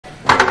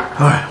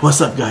Alright, what's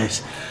up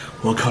guys?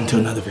 Welcome to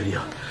another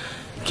video.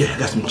 Okay, I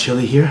got some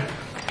chili here.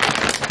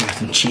 I got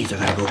some cheese, I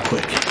gotta go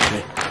quick,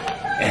 okay?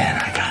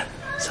 And I got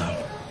some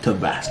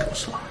Tabasco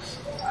sauce.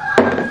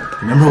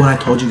 Remember when I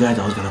told you guys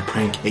I was gonna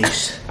prank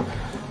Ace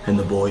and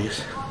the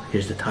boys?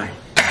 Here's the time.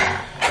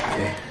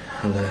 Okay,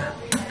 I'm gonna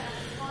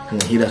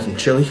heat up some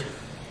chili.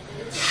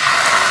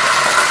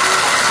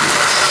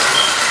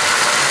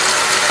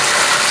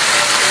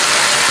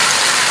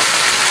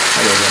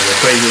 I don't gonna go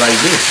crazy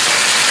like this.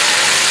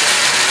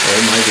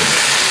 Oh my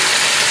goodness.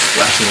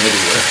 Splashing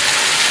everywhere.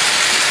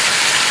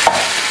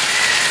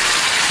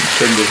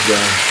 Turn this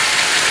down.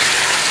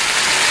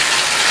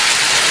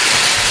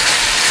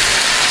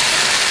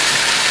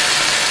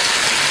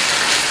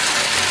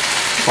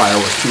 Fire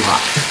was too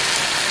hot.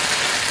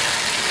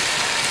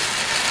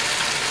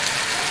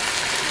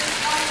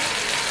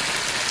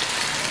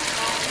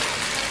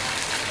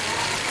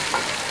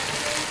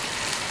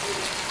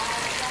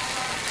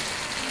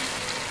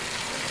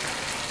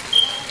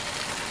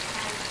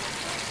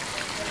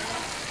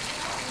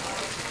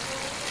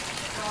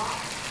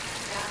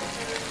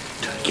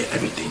 Get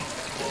everything.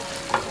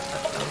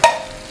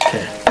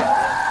 Okay.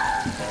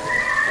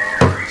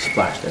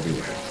 Splashed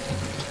everywhere.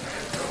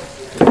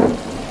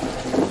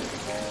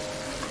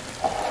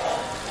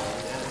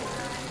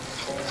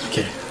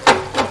 Okay.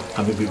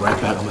 I'm gonna be right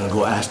back. I'm gonna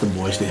go ask the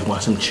boys if they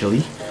want some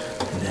chili,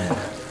 and then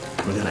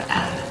we're gonna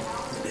add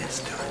this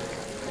to it.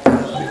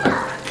 I'll be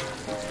right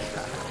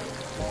back.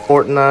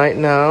 Fortnite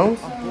now.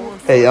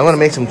 Hey, I'm gonna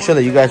make some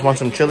chili. You guys want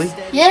some chili?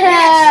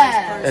 Yeah.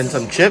 And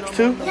some chips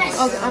too? Yes.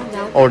 Okay, I'm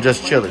down. Or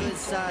just chili?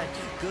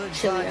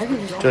 Chili. I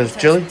can Just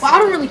chili? Well, I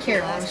don't really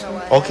care, honestly.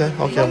 Okay,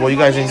 okay. Well, you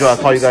guys enjoy. I'll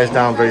call you guys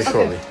down very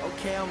shortly.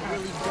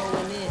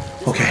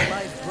 Okay.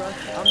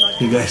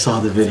 You guys saw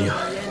the video.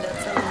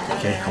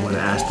 Okay, I'm gonna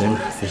ask them.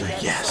 He's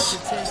like, yes.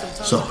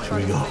 So, here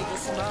we go.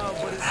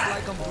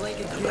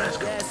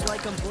 Tabasco.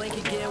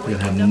 We're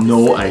gonna have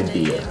no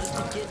idea.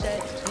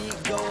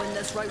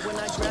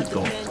 Let's keep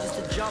going.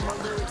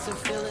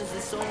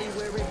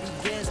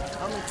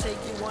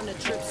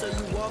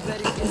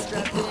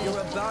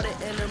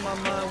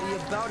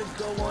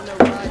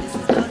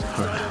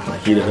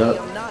 Alright, heat it up.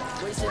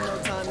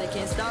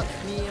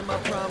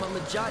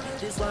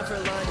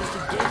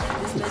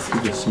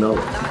 You can smell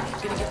it.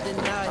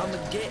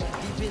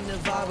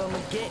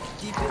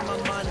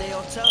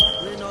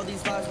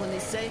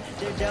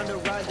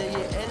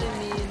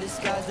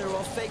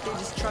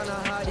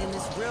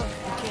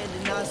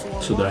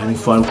 So they're having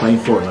fun playing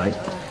Fortnite.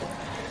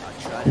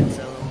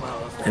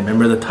 And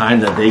remember the time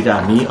that they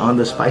got me on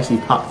the spicy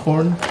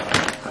popcorn?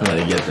 I'm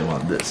gonna get them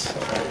on this.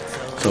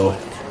 So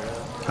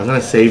I'm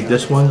gonna save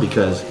this one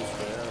because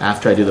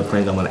after I do the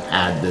prank, I'm gonna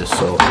add this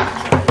so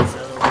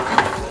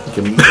you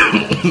can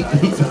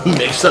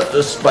mix up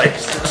the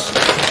spices.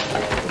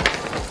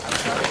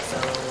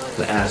 I'm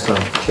gonna add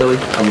some chili,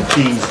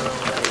 cheese.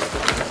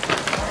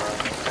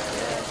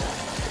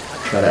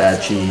 Try to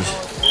add cheese.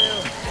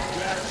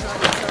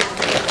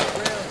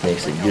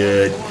 Makes it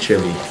good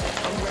chili.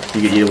 You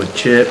can eat it with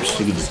chips,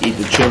 you can just eat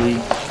the chili,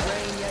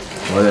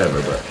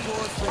 whatever, but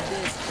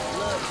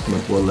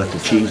we'll let the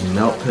cheese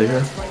melt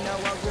here,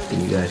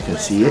 and you guys can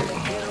see it.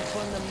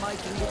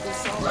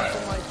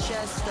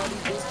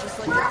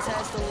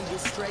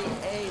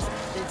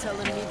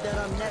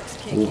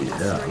 Oh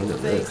yeah, look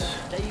at this.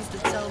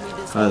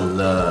 I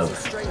love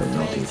the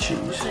melting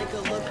cheese.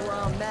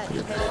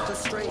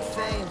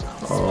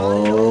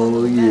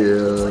 Oh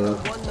yeah.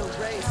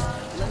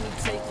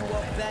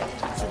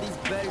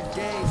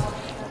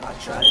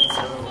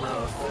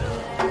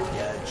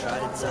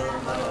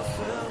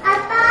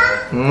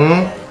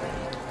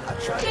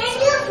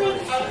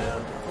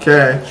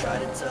 Okay.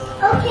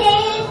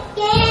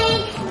 Okay,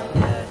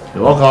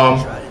 You're welcome.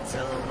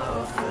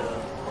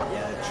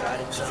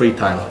 It's free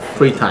time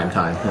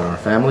in our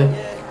family.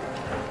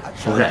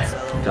 Okay,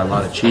 got a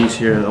lot of cheese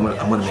here. I'm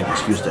gonna make an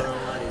excuse that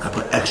I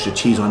put extra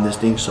cheese on this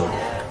thing, so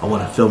I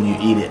want to film you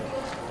eat it.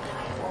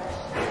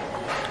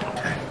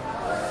 Okay.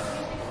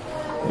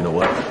 You know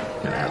what?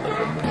 I'm gonna add a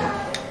little bit more.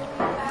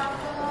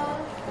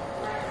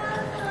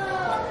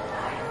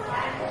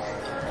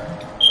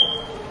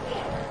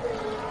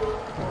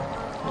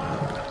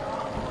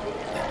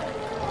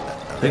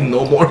 I think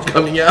no more is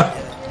coming out.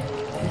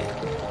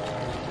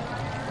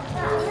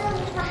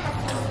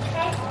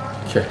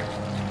 Okay.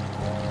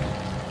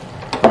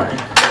 Alright,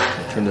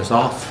 turn this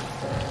off.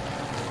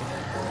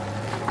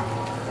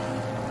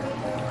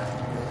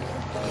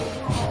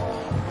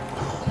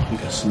 You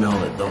can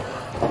smell it though.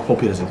 Hope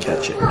he doesn't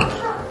catch it.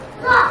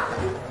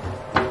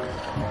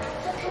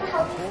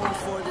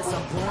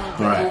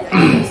 Alright.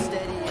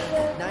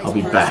 I'll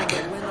be back.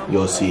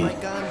 You'll see.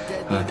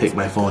 I'm gonna take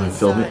my phone and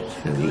film it,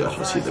 and you guys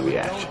will see the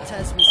reaction.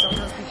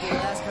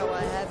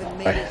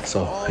 Alright,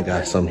 so I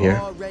got some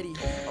here.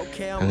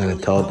 I'm gonna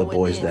tell the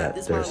boys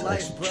that there's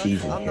extra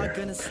cheese in here.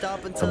 So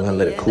I'm gonna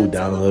let it cool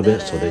down a little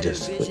bit so they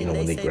just, you know,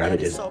 when they grab it,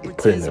 just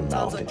put it in their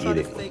mouth and eat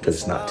it because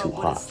it's not too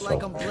hot. So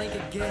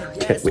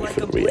can't wait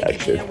for the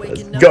reaction.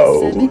 Let's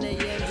go.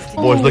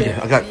 Boys, look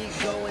at, I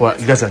Well,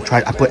 you guys gotta try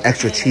it. I put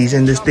extra cheese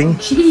in this thing.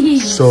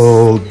 Cheese.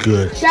 So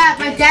good. Chat,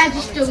 my dad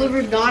just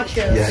delivered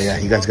nachos. Yeah,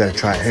 you guys gotta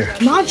try it here.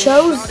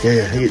 Nachos?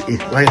 Yeah.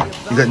 Right.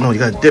 You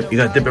gotta dip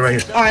it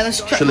right here. All right, let's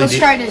try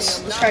this.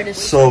 Let's try this.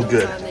 So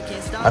good.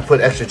 I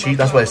put extra cheese.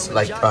 That's why it's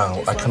like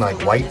kind of like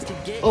white.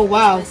 Oh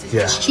wow.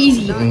 Yeah. It's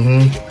cheesy.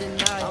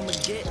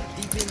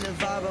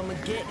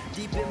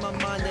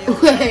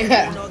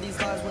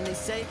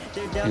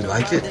 You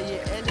like it?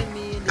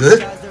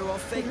 Good?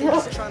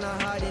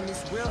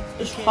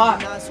 It's hot.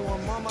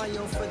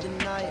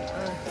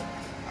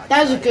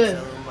 That is good.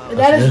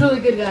 That is really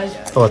good, guys.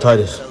 Oh, I'll try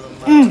this.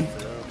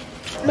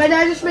 My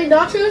dad just made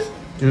nachos.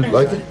 You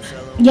like it?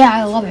 Yeah,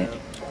 I love it.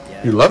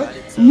 You love it?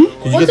 Did you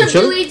What's get up, the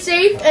chili? Delete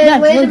Safe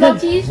and Landon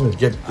Maltese?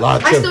 Get a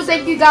lot of I chili. still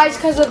thank you guys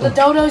because of the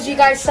donos you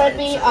guys sent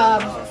me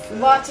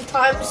lots of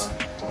times.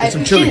 Get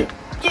some chili.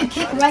 Hey,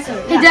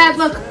 Dad,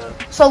 look.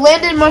 So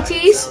Landon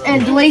Maltese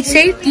and Delete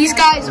Safe, these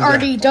guys are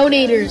the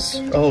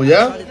donators. Oh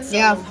yeah?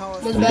 Yeah,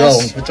 they're the Go.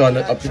 best.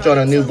 I'll put you on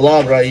a new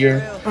vlog right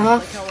here.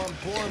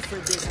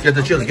 Get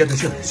the chili.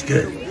 It's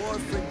good.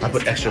 I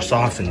put extra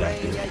sauce in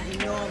that, dude.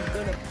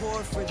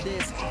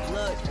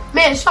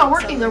 Man, it's not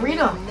working, the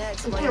Reno. I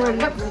can't write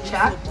it up in the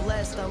chat.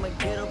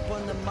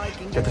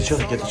 Get the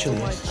chili,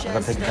 yes. I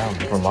gotta take it down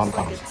before mom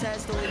comes.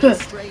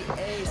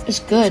 It's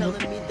good.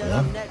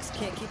 Yeah?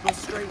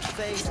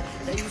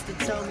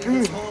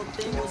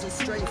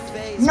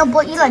 No,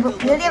 but Eli,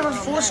 but we already have a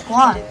full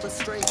squad.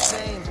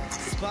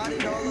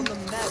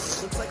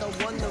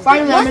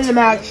 Finally, I'm in the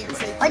match.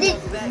 I did.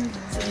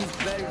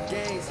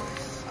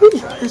 Ooh,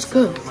 that's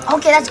good.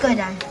 Okay, that's good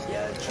then.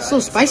 It's a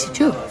little spicy,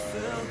 too.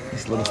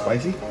 It's a little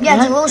spicy? Yeah,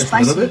 it's a little Just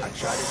spicy. a little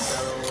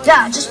bit?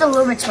 Yeah, just a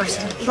little bit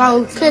spicy.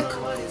 I'll kick.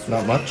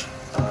 Not much?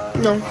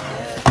 No.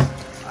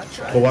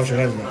 Go wash your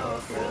hands now.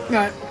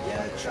 Alright.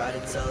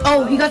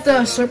 Oh, he got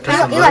the slurp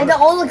tap? Eli, they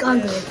all look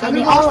hungry.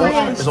 They all look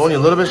hungry. It's only a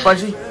little bit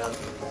spicy?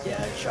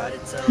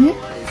 It's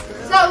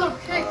not a little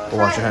kick. Go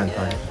wash your hands,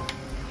 honey.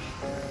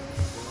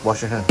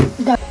 Wash your hands.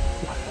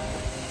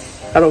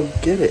 I don't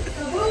get it.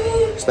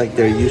 It's like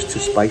they're used to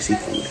spicy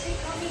food.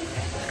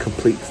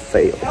 Complete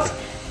fail.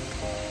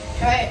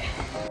 Okay.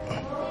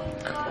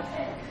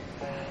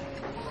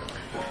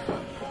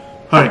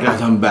 Alright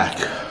guys, I'm back.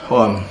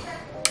 I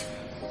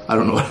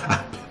don't know what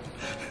happened.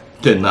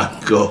 Did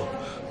not go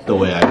the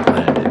way I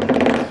planned it.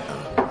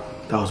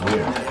 That was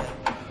weird.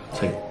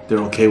 It's like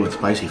they're okay with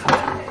spicy food.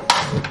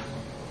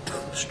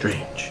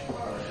 Strange.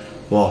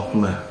 Well,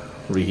 I'm gonna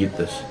reheat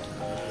this.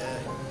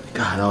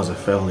 God, that was a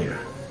failure.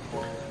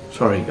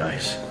 Sorry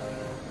guys.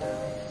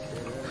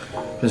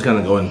 I'm just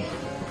gonna go and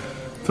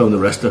film the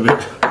rest of it.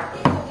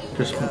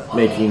 Just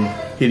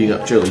heating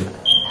up chili.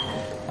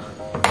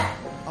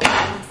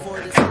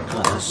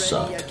 God, that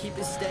sucked.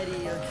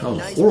 That was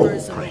a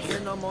horrible prank.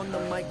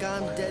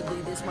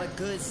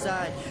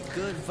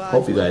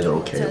 Hope you guys are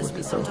okay with it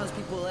though. Sometimes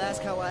people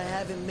ask how I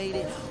haven't made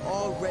it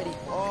already.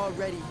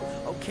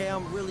 Okay,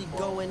 I'm really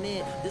going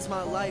in. This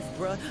my life,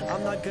 bruh.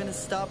 I'm not gonna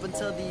stop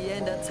until the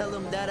end. I tell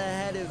them that I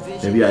had a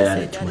vision. Maybe I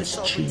added too much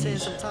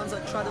cheese. Sometimes I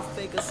try to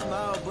fake a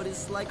smile, but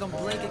it's like I'm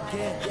blank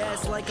again. Yeah,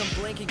 it's like I'm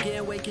blank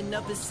again. Waking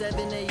up at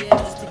 7 a.m.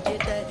 just to get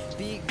that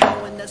beat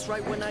going. That's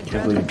right when I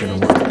grab the pen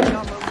just to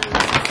drop my lyrics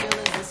and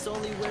feelings. It's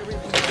only where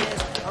it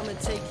begins. I'm gonna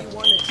take you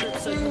on a trip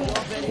so you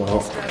already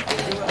get strapped in.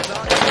 We're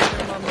about to get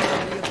in my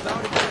mind. We're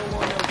about to go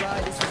on a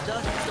ride. This is the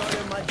start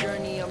of my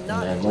journey. I'm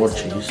not Man, more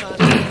cheese.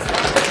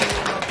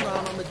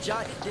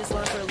 This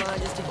line for line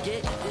just to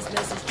get this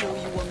message to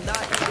you. I'm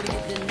not gonna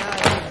get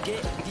denied.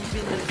 Get deep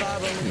in the vibe.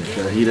 I'm gonna Just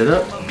gotta heat it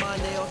up.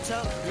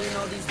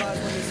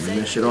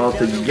 Mix it all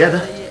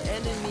together.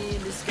 enemy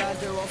in disguise.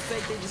 They're all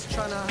fake. They're just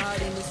trying to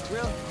hide in this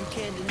real. You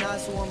can't deny.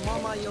 So I'm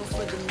on my own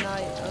for the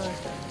night.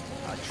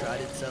 I try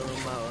to tell them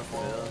how I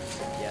feel.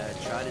 Yeah, I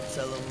try to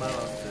tell them how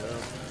I feel.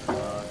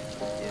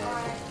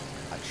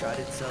 Yeah, I try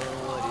to tell them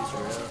what is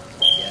real.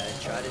 Yeah, I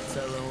try to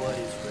tell them what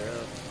is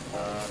real.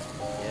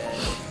 Yeah.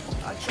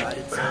 I try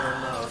to tell them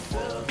how I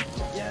feel.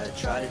 Yeah, I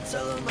try to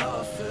tell them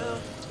how I feel.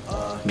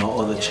 And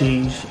all the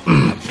cheese.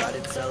 Try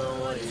to tell them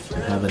what is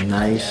real. Have a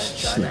nice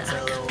snack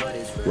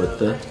with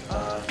the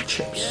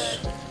chips.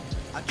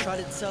 I try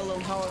to tell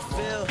them how I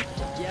feel.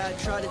 Yeah, I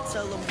try to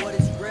tell them what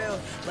is real.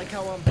 Like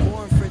how I'm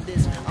born for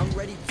this. I'm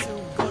ready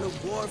to go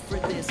to war for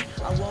this.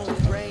 I won't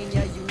rain.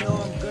 Yeah, you know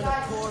I'm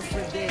gonna pour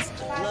for this.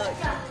 Look,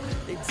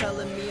 they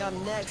telling me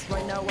I'm next.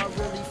 Right now I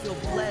really feel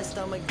blessed.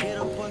 I'ma get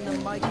up on the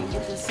mic and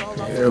get this all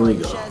off There we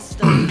my go. chest.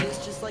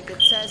 It's just like a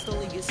test,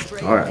 only get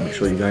straight. All right, let me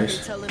show you guys.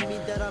 They telling me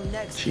that I'm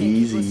next.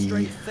 Cheesy.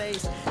 Straight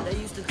face. They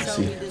used to tell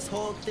See. me this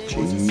whole thing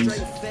was a Cheese.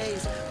 straight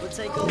face. But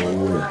take a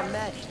look where I'm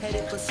at,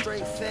 headed for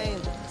straight fame.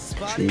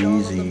 Spotted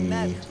all on the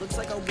map. Cheesy. Looks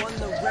like I won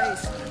the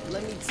race.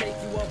 Let me take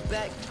you all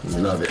back to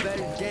Love it.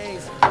 better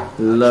days.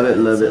 Love it,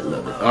 love it,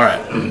 love it. All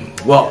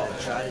right. Well,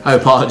 I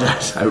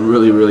apologize. I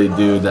really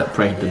do. That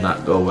prank did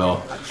not go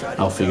well.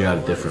 I'll figure out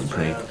a different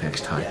prank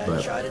next time.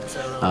 But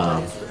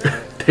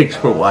thanks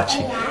for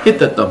watching. Hit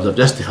that thumbs up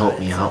just to help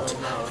me out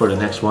for the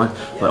next one.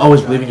 But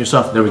always believe in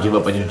yourself. Never give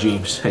up on your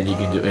dreams. And you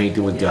can do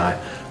anything with God.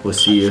 We'll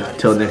see you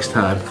till next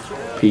time.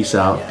 Peace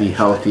out. Be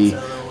healthy.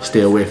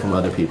 Stay away from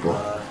other people.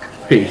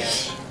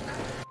 Peace.